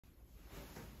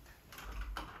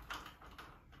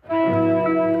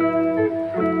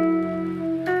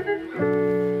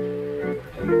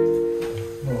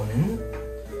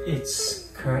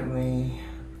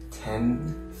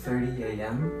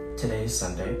Today is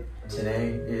Sunday. Today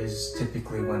is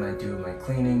typically when I do my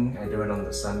cleaning. I do it on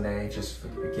the Sunday, just for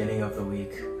the beginning of the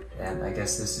week. And I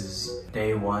guess this is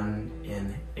day 1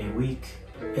 in a week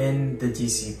in the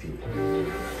DCP.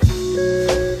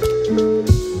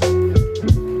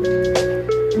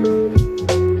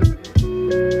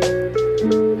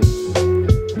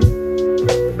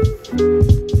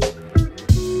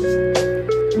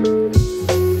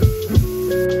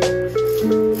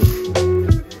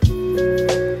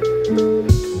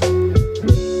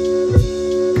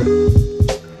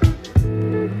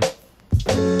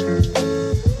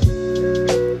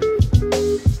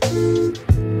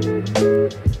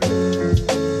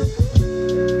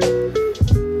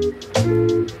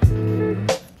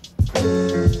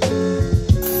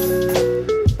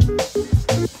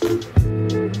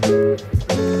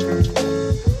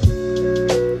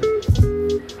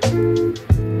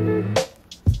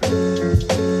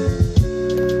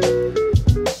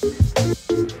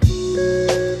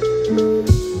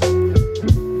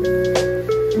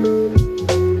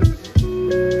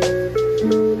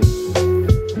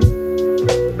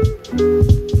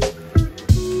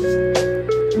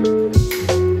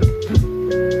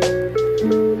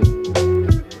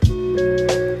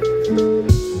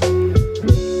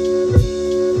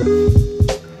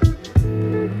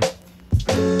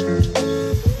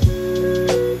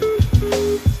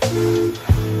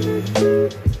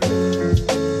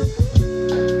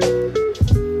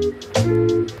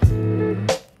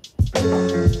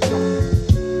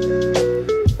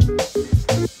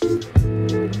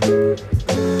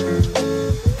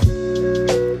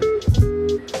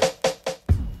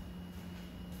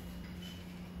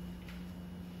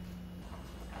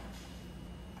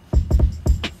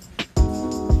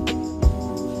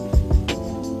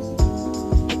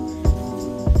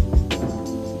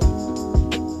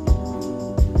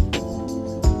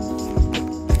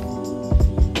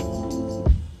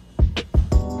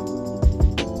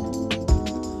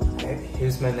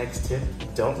 Here's my next tip.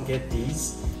 Don't get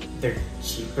these. They're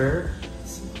cheaper,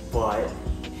 but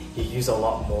you use a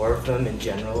lot more of them in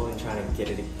general in trying to get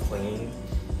it clean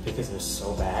because they're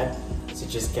so bad. So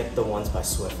just get the ones by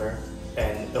Swiffer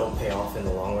and it'll pay off in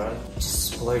the long run.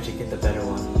 Just splurge and get the better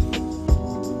one.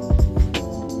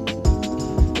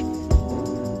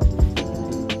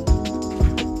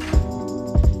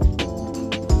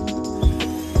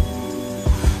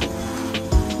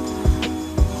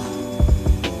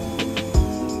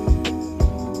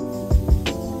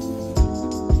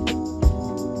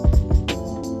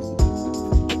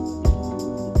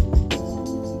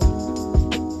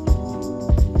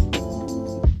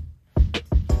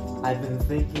 I've been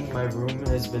thinking my room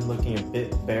has been looking a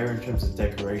bit bare in terms of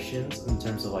decorations, in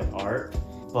terms of like art,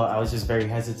 but I was just very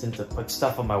hesitant to put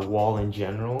stuff on my wall in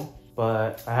general.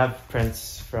 But I have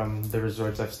prints from the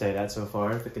resorts I've stayed at so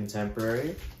far, the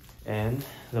Contemporary and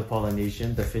the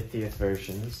Polynesian, the 50th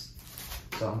versions.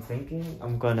 So I'm thinking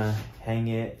I'm gonna hang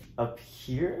it up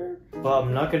here, but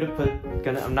I'm not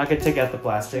gonna take out the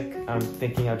plastic. I'm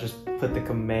thinking I'll just put the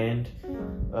command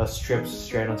strips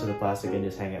straight onto the plastic and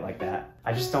just hang it like that.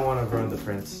 I just don't want to ruin the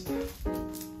prints.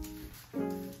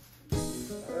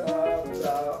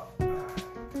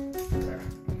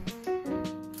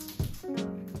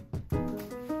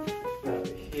 Over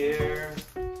here.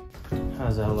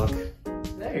 How's that look?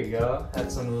 There you go.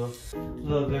 Add some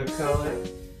little bit of color.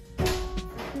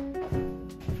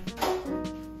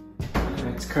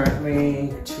 It's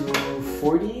currently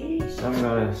 2:40, so I'm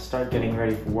gonna start getting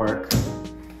ready for work.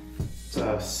 It's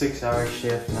a 6-hour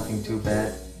shift, nothing too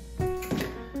bad.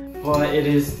 But it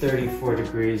is 34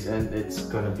 degrees and it's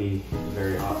gonna be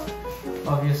very hot.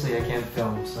 Obviously I can't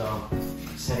film, so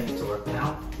I'm setting it to work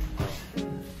now.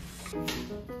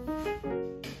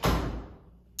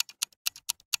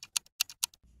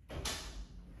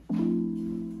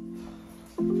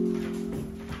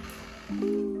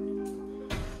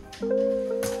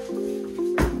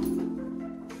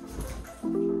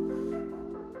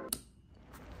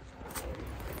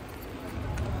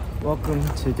 Welcome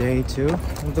to day 2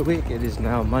 of the week. It is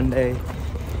now Monday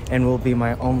and will be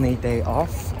my only day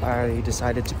off. I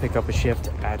decided to pick up a shift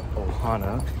at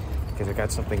Ohana because I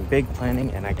got something big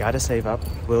planning and I gotta save up.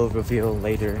 We'll reveal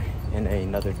later in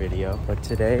another video. But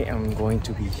today I'm going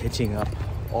to be hitching up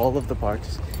all of the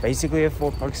parks. Basically I have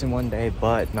 4 parks in one day,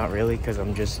 but not really because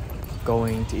I'm just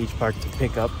going to each park to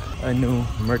pick up a new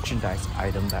merchandise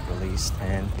item that released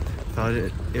and thought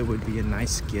it would be a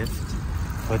nice gift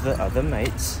for the other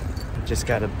mates. Just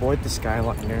gotta board the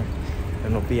Skyliner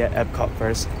and we'll be at Epcot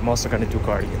first. I'm also gonna do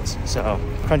Guardians, so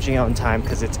crunching out in time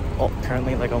because it's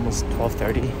currently like almost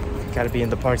 12:30. Gotta be in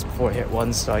the parks before I hit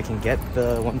 1 so I can get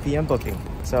the 1 p.m. booking.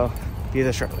 So be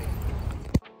there shortly.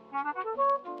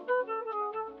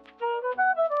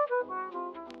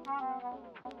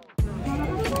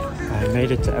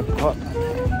 made it to Epcot.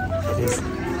 It is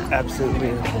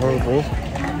absolutely horrible.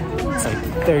 It's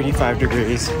like 35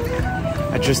 degrees.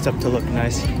 I dressed up to look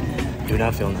nice. Do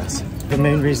not feel nice. The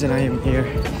main reason I am here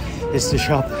is to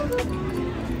shop.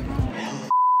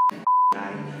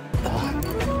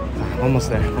 Almost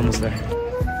there, almost there.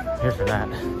 Here for that.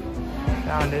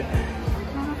 Found it.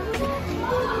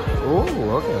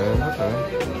 Oh, okay.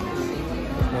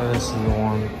 Yeah, this is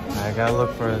warm. I gotta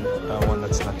look for one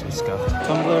that's not too scuffed.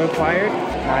 Tumbler acquired.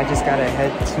 I just gotta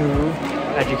head to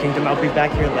Magic Kingdom. I'll be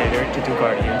back here later to do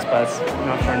Guardians, but it's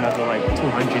not for another like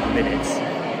 200 minutes.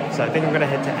 So I think I'm gonna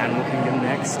head to Animal Kingdom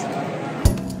next.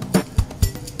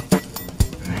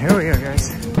 Here we are,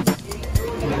 guys.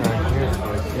 We are here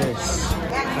for this.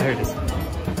 There it is.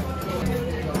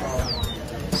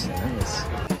 Nice.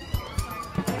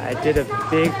 I did a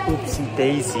big oopsie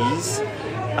daisies.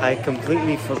 I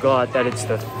completely forgot that it's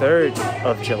the 3rd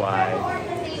of July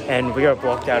and we are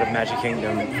blocked out of Magic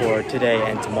Kingdom for today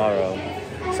and tomorrow.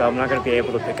 So I'm not going to be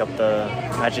able to pick up the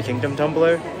Magic Kingdom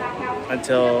tumbler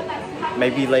until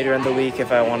maybe later in the week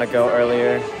if I want to go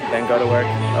earlier, then go to work.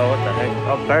 Oh, what the heck?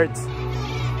 Oh, birds.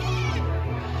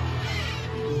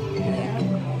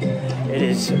 It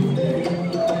is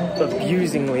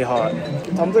abusingly hot.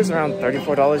 Tumblers around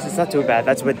 $34. It's not too bad.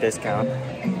 That's with discount.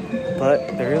 But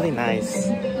they're really nice.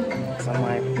 So I'm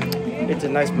like, it's a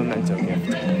nice memento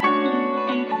gift.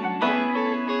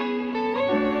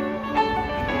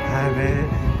 I made it.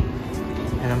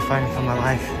 And I'm fighting for my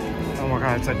life. Oh my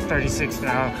god, it's like 36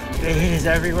 now. The heat is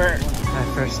everywhere. My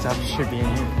first stop should be in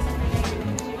here.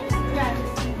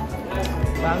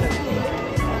 Found it.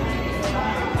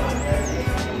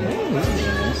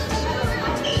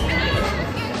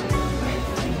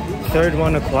 Third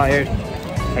one acquired.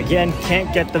 Again,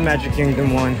 can't get the Magic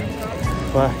Kingdom one,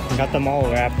 but got them all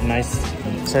wrapped nice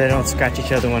so they don't scratch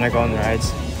each other when I go on the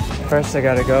rides. First, I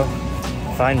gotta go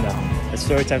find Mel. It's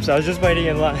story time, so I was just waiting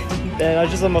in line. Then I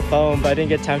was just on my phone, but I didn't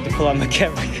get time to pull out my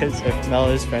camera because Mel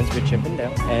is friends with Chip and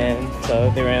Dale. And so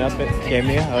they ran up and gave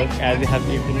me a hug. I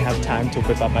didn't even have time to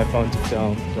whip out my phone to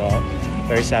film, so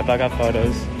very sad, but I got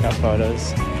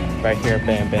photos. Right here,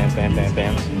 bam, bam, bam, bam,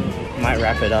 bam. Might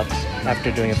wrap it up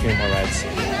after doing a few more rides.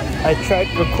 I tried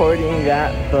recording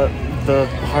that, but the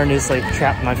harness like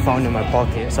trapped my phone in my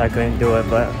pocket, so I couldn't do it.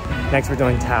 But next we're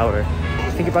doing Tower.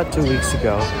 I think about 2 weeks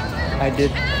ago, I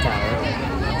did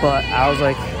Tower, but I was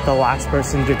like the last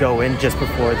person to go in just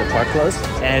before the park closed,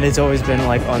 and it's always been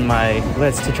like on my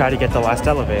list to try to get the last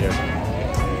elevator.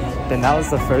 Then that was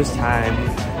the first time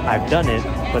I've done it,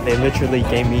 but they literally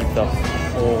gave me the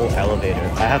whole elevator.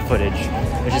 I have footage.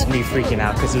 It's just me freaking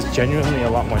out because it's genuinely a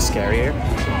lot more scarier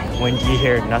when you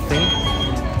hear nothing,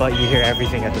 but you hear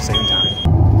everything at the same time.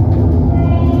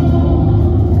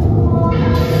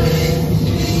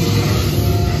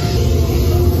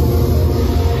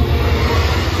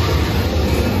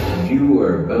 You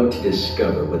are about to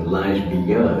discover what lies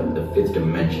beyond the 5th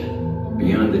dimension,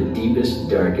 beyond the deepest,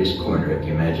 darkest corner of the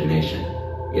imagination,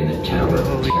 in the Tower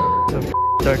of Terror. So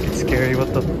dark and scary,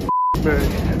 what the bird?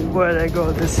 Why'd I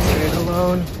go this train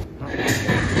alone?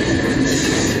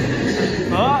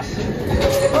 Oh!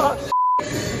 Oh!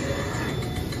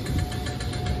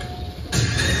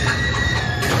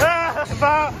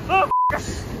 Ah! Oh!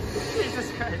 Jesus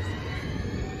Christ!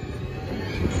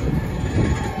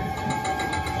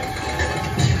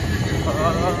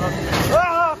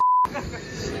 Oh!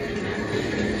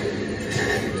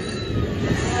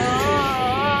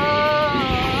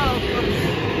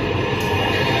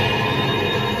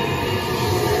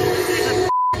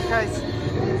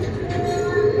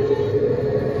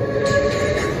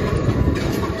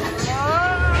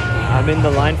 I'm in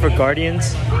the line for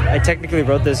Guardians. I technically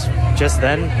wrote this just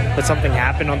then, but something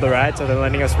happened on the ride, so they're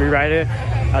letting us rewrite it.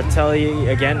 I'll tell you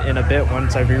again in a bit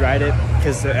once I rewrite it,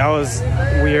 because that was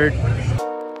weird.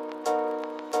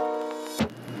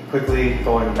 Quickly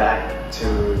going back to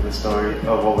the story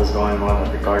of what was going on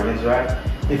at the Guardians ride.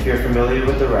 If you're familiar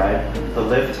with the ride, the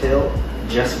lift hill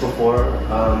just before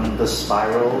the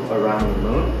spiral around the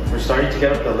moon, we're starting to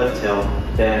get up the lift hill,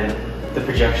 then the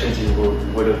projections you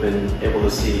would have been able to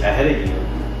see ahead of you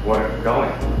weren't going.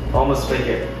 Almost make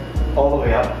it all the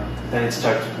way up, then it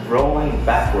starts rolling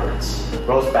backwards.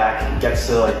 Rolls back, gets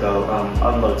to like the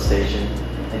unload station,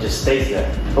 and just stays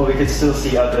there. But we could still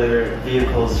see other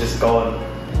vehicles just going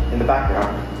in the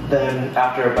background. Then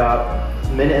after about a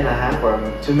minute and a half or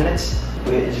 2 minutes,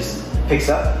 it just picks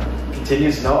up,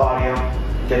 continues, no audio,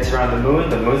 gets around the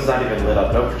moon's not even lit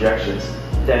up, no projections.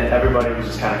 Then everybody was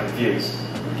just kind of confused.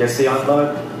 Gets the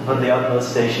unload, on the unload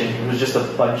station, it was just a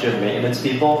bunch of maintenance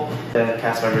people. Then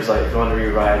cast members like, if you want to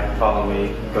rewrite, follow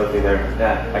me, go through there.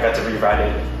 Yeah, I got to rewrite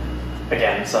it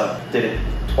again, so did it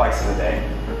twice in a day.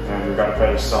 And we got a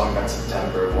better song that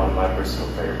September, one of my personal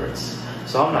favorites.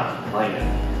 So I'm not complaining.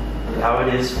 Now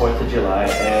it is 4th of July,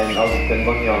 and I've been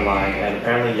looking online, and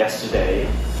apparently yesterday,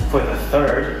 for the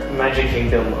 3rd, Magic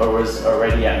Kingdom was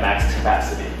already at max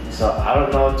capacity. So I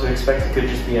don't know what to expect. It could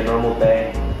just be a normal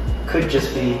day. Could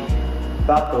just be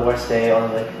about the worst day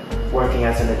on like working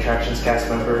as an attractions cast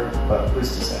member, but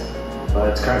who's to say? But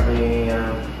it's currently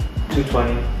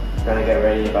 2:20. Gonna get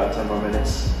ready in about 10 more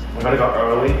minutes. I'm gonna go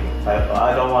early, but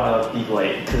I don't want to be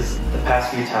late because the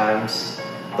past few times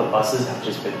the buses have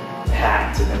just been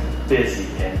packed and busy,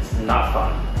 and it's not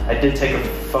fun. I did take a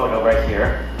photo right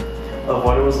here of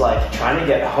what it was like trying to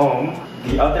get home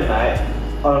the other night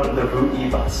on the Route E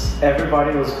bus.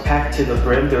 Everybody was packed to the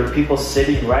brim. There were people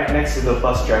sitting right next to the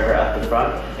bus driver at the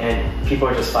front, and people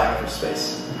are just fighting for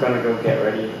space. I'm gonna go get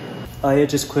ready. Yeah,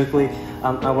 just quickly,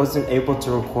 I wasn't able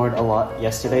to record a lot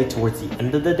yesterday towards the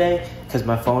end of the day because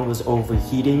my phone was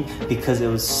overheating because it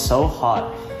was so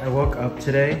hot. I woke up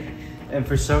today and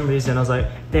for some reason I was like,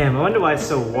 damn, I wonder why it's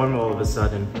so warm all of a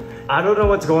sudden. I don't know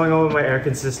what's going on with my air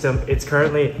system. It's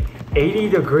currently 80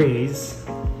 degrees.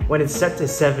 When it's set to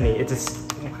 70, it's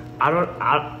just, I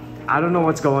don't know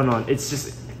what's going on. It's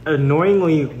just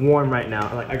annoyingly warm right now.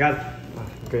 Like I got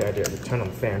good idea to turn on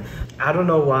the fan. I don't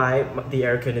know why the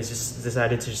aircon has just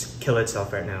decided to just kill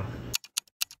itself right now.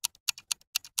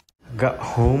 I got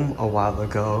home a while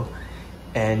ago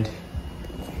and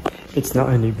it's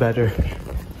not any better.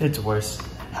 It's worse.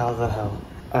 How the hell?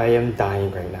 I am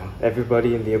dying right now.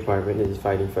 Everybody in the apartment is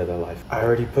fighting for their life. I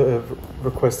already put a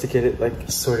request to get it like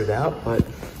sorted out, but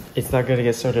it's not gonna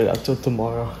get sorted out till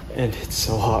tomorrow. And it's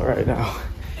so hot right now.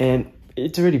 And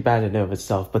it's already bad in and of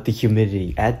itself, but the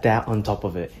humidity, add that on top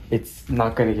of it, it's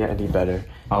not gonna get any better.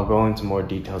 I'll go into more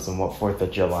details on what 4th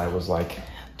of July was like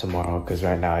tomorrow, because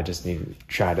right now I just need to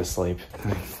try to sleep.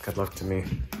 Good luck to me.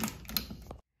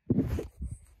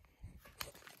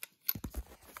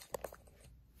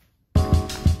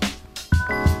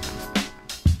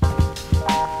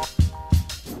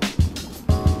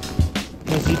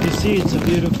 As you can see, it's a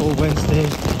beautiful Wednesday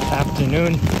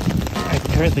afternoon. I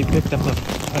currently picked up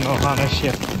an Ohana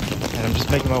shift and I'm just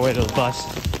making my way to the bus.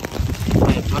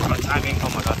 Man, talk about timing, oh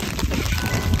my god.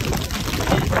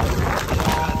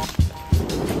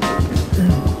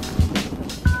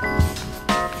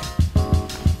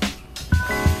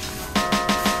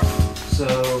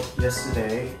 So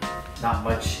yesterday, not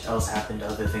much else happened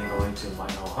other than going to my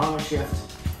Ohana shift.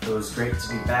 It was great to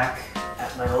be back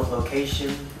at my old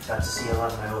location. Got to see a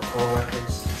lot of my old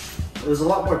co-workers. There was a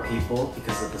lot more people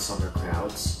because of the summer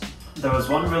crowds. There was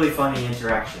one really funny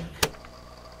interaction.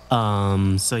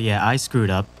 So yeah, I screwed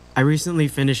up. I recently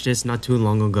finished this not too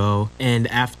long ago, and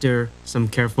after some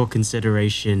careful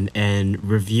consideration and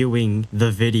reviewing the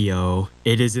video,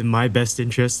 it is in my best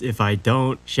interest if I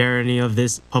don't share any of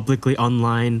this publicly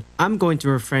online. I'm going to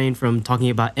refrain from talking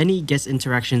about any guest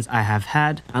interactions I have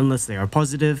had unless they are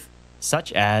positive,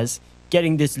 such as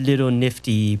getting this little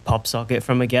nifty pop socket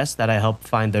from a guest that I helped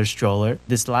find their stroller.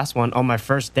 This last one on my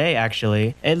first day,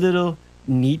 actually, a little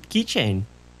neat keychain.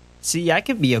 See, I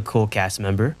could be a cool cast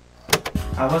member.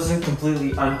 I wasn't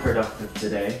completely unproductive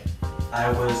today. I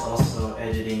was also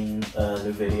editing a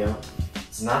new video.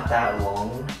 It's not that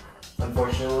long,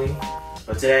 unfortunately.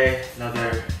 But today,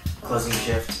 another closing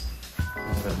shift.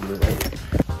 I'm gonna do it.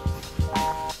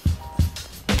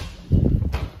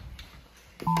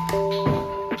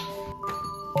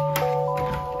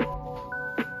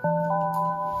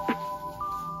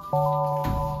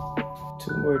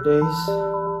 2 more days,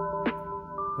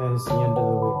 that is the end of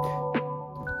the week.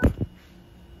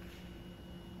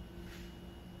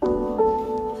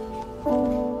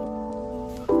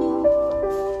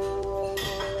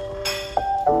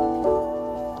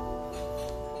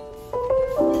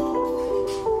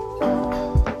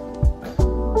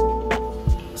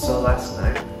 So last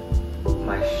night,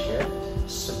 my shift,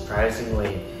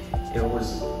 surprisingly, it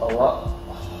was a lot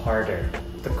harder.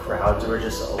 The crowds were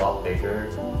just a lot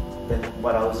bigger than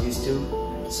what I was used to.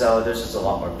 So there's just a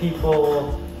lot more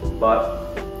people,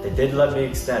 but they did let me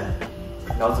extend.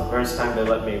 That was the first time they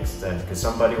let me extend because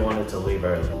somebody wanted to leave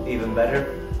early. Even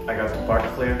better, I got the park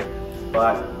clear,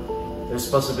 but there's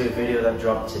supposed to be a video that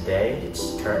dropped today.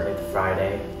 It's currently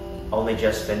Friday. Only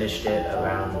just finished it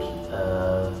around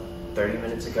 30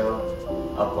 minutes ago.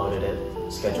 Uploaded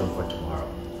it, scheduled for tomorrow.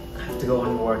 I have to go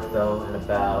and work though in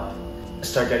about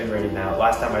start getting ready now.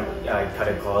 Last time I cut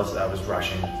it close, I was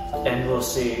rushing. And we'll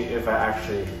see if I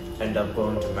actually end up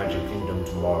going to Magic Kingdom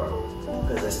tomorrow.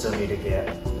 Because I still need to get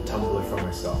a tumbler for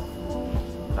myself.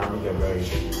 I'm gonna get ready.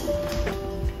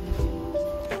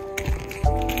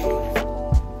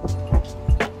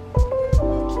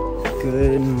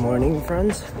 Good morning,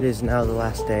 friends. It is now the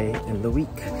last day in the week,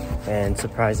 and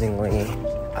surprisingly,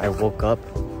 I woke up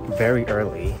very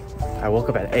early. I woke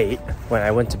up at 8 when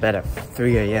I went to bed at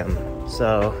 3 a.m.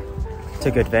 So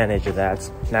took advantage of that.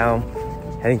 Now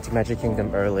heading to Magic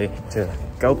Kingdom early to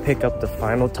go pick up the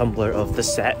final tumbler of the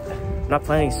set. I'm not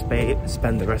planning to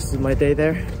spend the rest of my day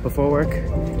there before work.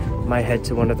 Might head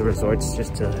to one of the resorts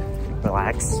just to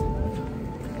relax,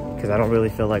 because I don't really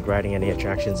feel like riding any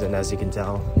attractions, and as you can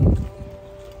tell,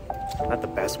 not the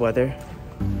best weather.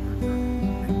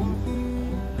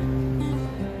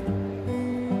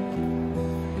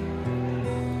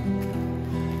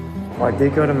 Well, I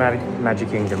did go to Magic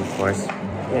Kingdom, of course,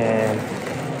 and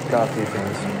got a few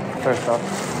things. First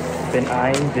off, been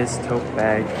eyeing this tote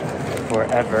bag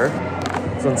forever.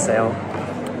 It's on sale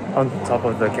on top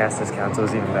of the gas discount, so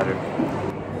it's even better.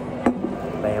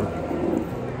 Bam.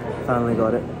 Finally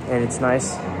got it, and it's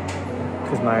nice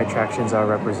because my attractions are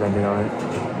represented on it.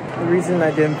 The reason I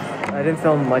didn't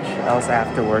film much else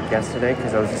after work yesterday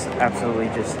because I was just absolutely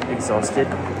exhausted.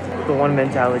 The one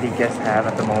mentality guests have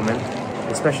at the moment,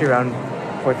 especially around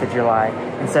 4th of July,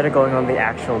 instead of going on the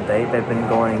actual day, they've been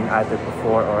going either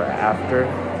before or after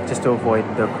just to avoid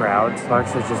the crowds.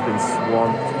 Parks has just been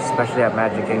swamped, especially at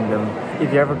Magic Kingdom.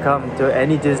 If you ever come to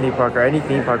any Disney park or any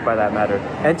theme park by that matter,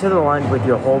 enter the line with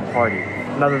your whole party.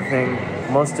 Another thing,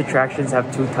 most attractions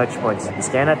have 2 touch points. You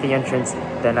scan at the entrance,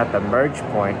 then at the merge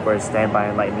point where Standby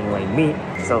and Lightning Lane meet.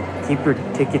 So keep your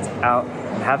tickets out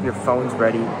and have your phones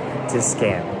ready to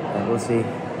scan. And we'll see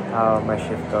how my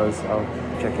shift goes. I'll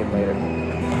check in later.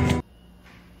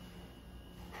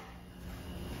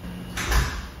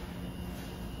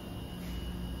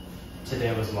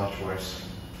 Today was much worse.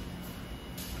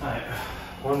 Alright,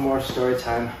 one more story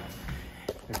time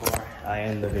before I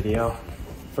end the video.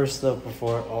 First though,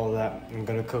 before all that, I'm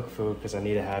gonna cook food because I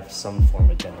need to have some form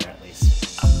of dinner at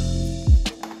least.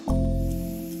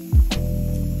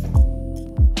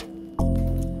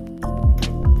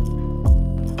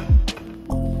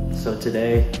 So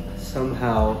today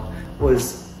somehow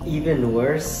was even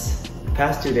worse. The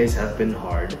past 2 days have been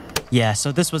hard. Yeah,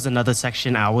 so this was another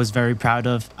section I was very proud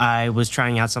of. I was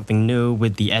trying out something new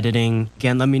with the editing.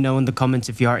 Again, let me know in the comments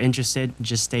if you are interested.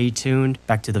 Just stay tuned.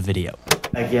 Back to the video.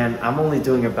 Again, I'm only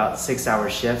doing about 6-hour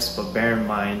shifts, but bear in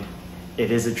mind,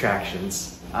 it is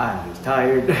attractions. I'm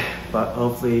tired, but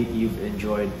hopefully you've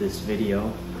enjoyed this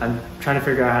video. I'm trying to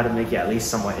figure out how to make it at least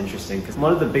somewhat interesting, because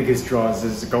one of the biggest draws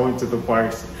is going to the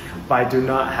parks, but I do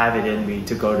not have it in me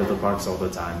to go to the parks all the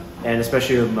time. And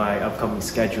especially with my upcoming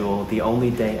schedule, the only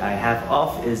day I have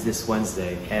off is this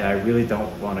Wednesday, and I really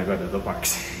don't want to go to the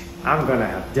parks. I'm gonna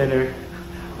have dinner,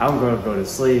 I'm gonna go to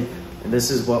sleep, and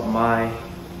this is what my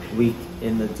week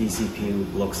in the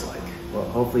DCP looks like. Well,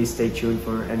 hopefully stay tuned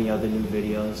for any other new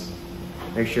videos.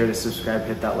 Make sure to subscribe,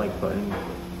 hit that like button.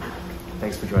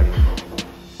 Thanks for joining me.